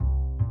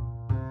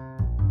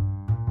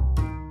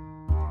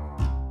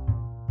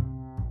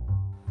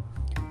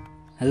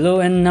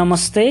Hello and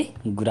namaste.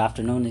 Good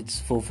afternoon.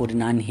 It's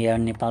 4:49 here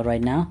in Nepal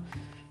right now.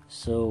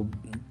 So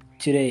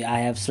today I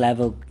have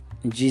Slavok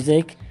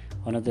Zizek.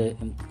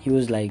 He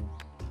was like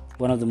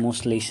one of the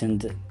most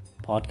listened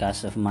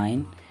podcasts of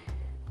mine.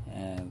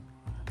 Uh,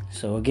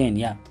 so again,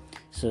 yeah.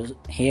 So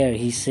here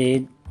he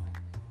said,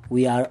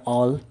 we are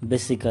all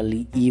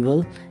basically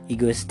evil,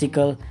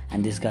 egoistical,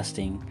 and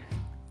disgusting.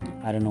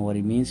 I don't know what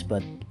it means,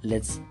 but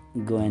let's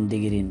go and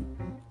dig it in.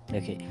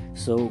 Okay,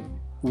 so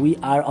we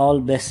are all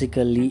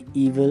basically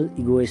evil,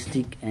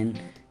 egoistic,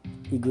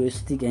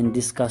 and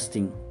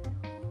disgusting.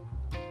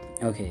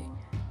 Okay,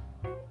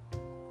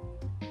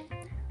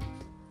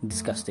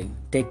 disgusting.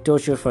 Take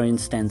torture for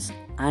instance.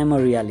 I'm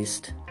a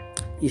realist.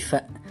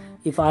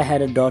 If I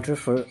had a daughter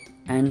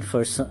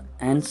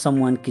and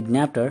someone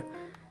kidnapped her,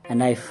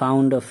 and I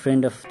found a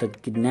friend of the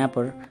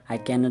kidnapper, I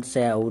cannot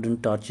say I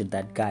wouldn't torture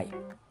that guy.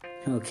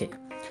 Okay.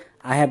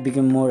 I have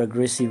become more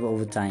aggressive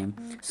over time.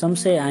 Some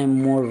say I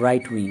am more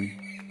right-wing,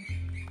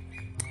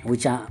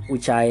 which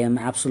I am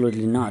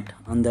absolutely not.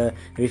 On the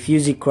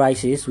refugee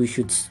crisis, we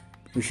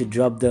should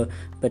drop the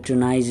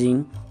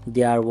patronizing.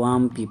 They are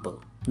warm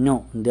people.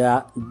 No,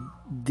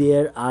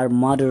 there are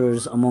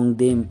murderers among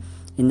them.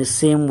 In the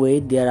same way,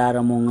 there are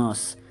among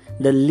us.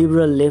 The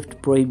liberal left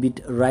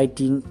prohibit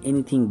writing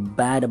anything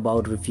bad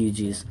about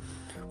refugees,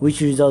 which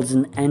results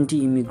in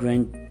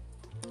anti-immigrant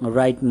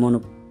right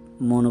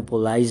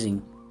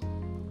monopolizing.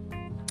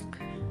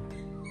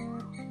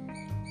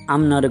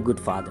 I'm not a good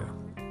father.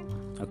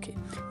 Okay.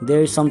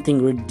 There is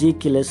something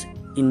ridiculous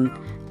in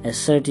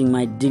asserting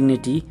my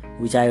dignity,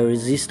 which I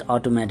resist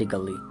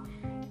automatically.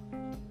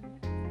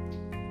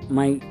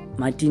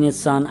 My teenage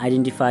son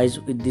identifies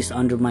with this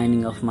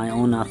undermining of my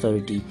own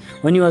authority.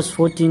 When he was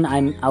 14,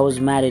 I was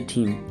mad at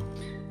him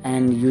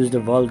and used a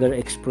vulgar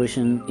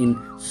expression in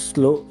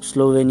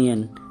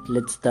Slovenian,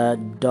 "Let's the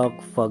dog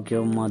fuck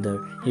your mother."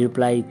 He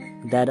replied,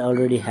 "That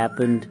already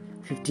happened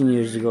 15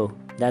 years ago.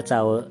 That's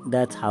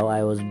how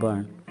I was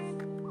born."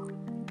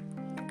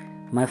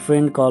 My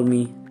friend called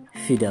me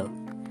Fidel,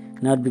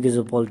 not because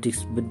of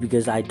politics, but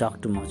because I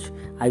talk too much.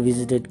 I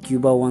visited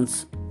Cuba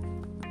once,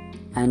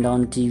 and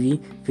on TV,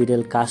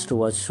 Fidel Castro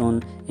was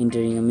shown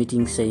entering a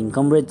meeting saying,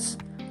 "Comrades,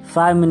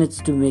 5 minutes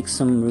to make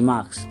some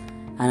remarks,"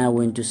 and I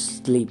went to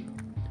sleep.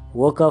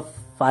 Woke up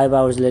 5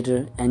 hours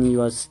later, and he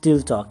was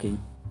still talking.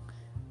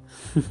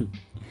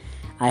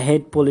 I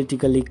hate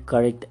politically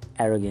correct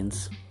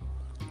arrogance.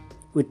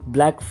 With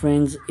black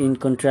friends, in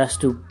contrast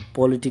to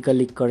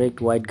politically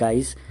correct white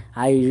guys,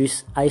 I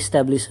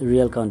establish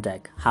real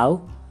contact.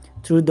 How?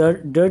 Through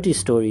dirty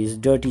stories,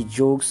 dirty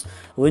jokes.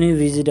 When you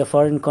visit a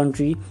foreign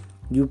country,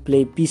 you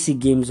play PC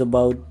games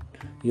about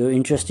your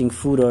interesting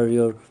food or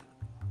your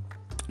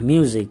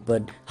music.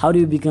 But how do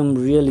you become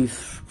really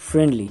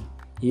friendly?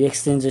 You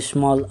exchange a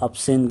small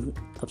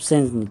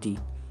obscenity.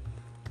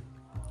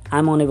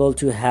 I'm unable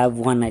to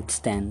have one night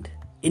stand.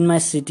 In my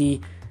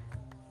city,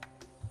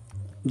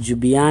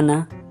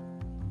 Ljubljana,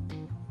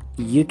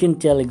 you can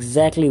tell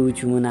exactly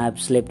which woman I've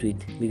slept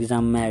with because I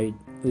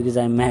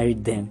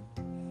married them.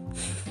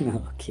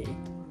 Okay.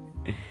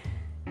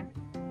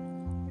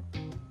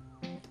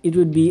 It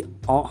would be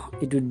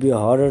a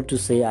horror to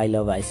say I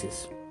love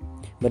ISIS.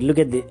 But look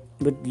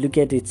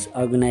at its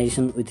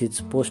organization with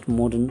its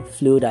postmodern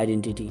fluid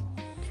identity.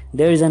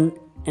 There is an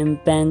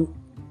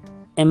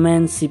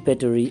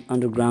emancipatory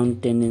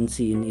underground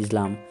tendency in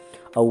Islam.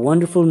 A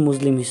wonderful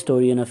Muslim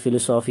historian of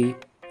philosophy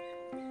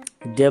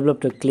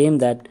developed a claim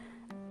that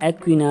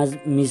Aquinas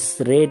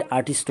misread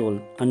Aristotle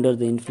under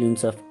the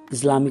influence of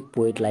Islamic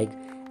poet like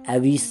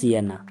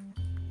Avicenna,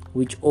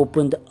 which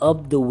opened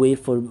up the way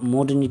for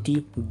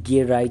modernity,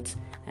 gay rights,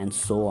 and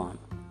so on.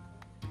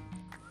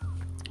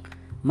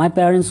 My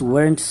parents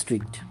weren't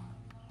strict,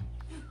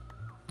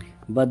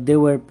 but they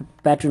were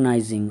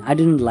patronizing. I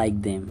didn't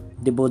like them.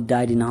 They both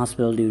died in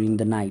hospital during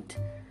the night.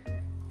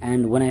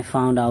 And when I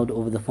found out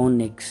over the phone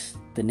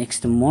the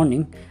next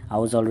morning, I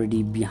was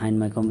already behind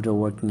my computer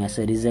working. I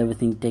said, "Is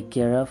everything taken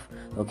care of?"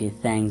 "Okay,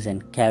 thanks,"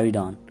 and carried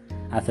on.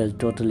 I felt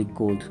totally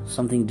cold.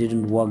 Something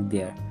didn't work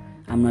there.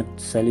 I'm not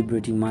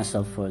celebrating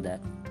myself for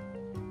that.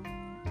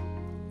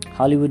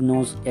 Hollywood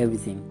knows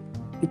everything.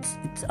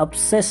 It's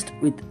obsessed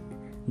with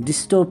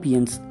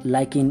dystopians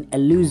like in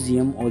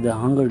Elysium or the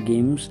Hunger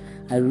Games.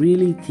 I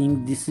really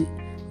think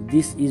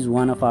this is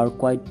one of our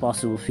quite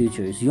possible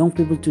futures. Young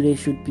people today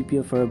should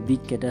prepare for a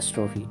big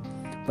catastrophe,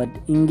 but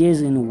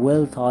engage in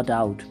well thought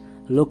out,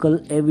 local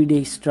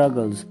everyday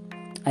struggles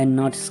and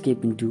not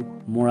escape into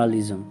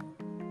moralism.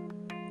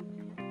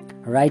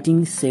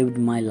 Writing saved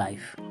my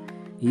life.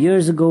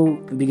 Years ago,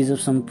 because of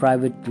some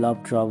private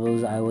love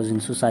troubles, I was in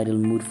suicidal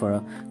mood for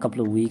a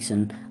couple of weeks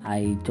and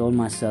I told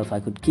myself I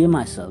could kill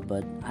myself,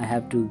 but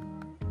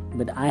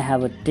I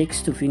have a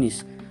text to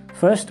finish.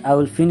 First, I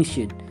will finish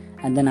it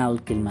and then I will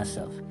kill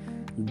myself.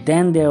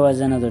 Then there was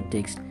another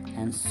text,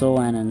 and so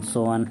on, and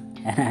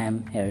I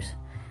am here.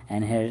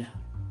 And here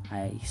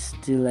I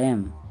still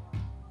am.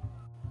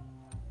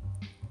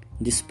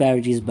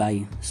 Disparities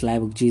by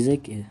Slavok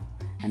Zizek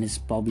and is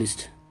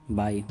published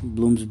by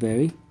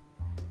Bloomsbury.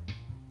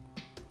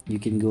 You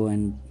can go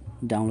and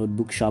download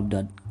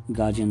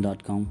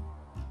bookshop.guardian.com.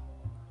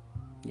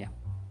 Yeah.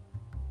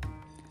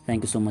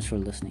 Thank you so much for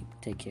listening.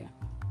 Take care.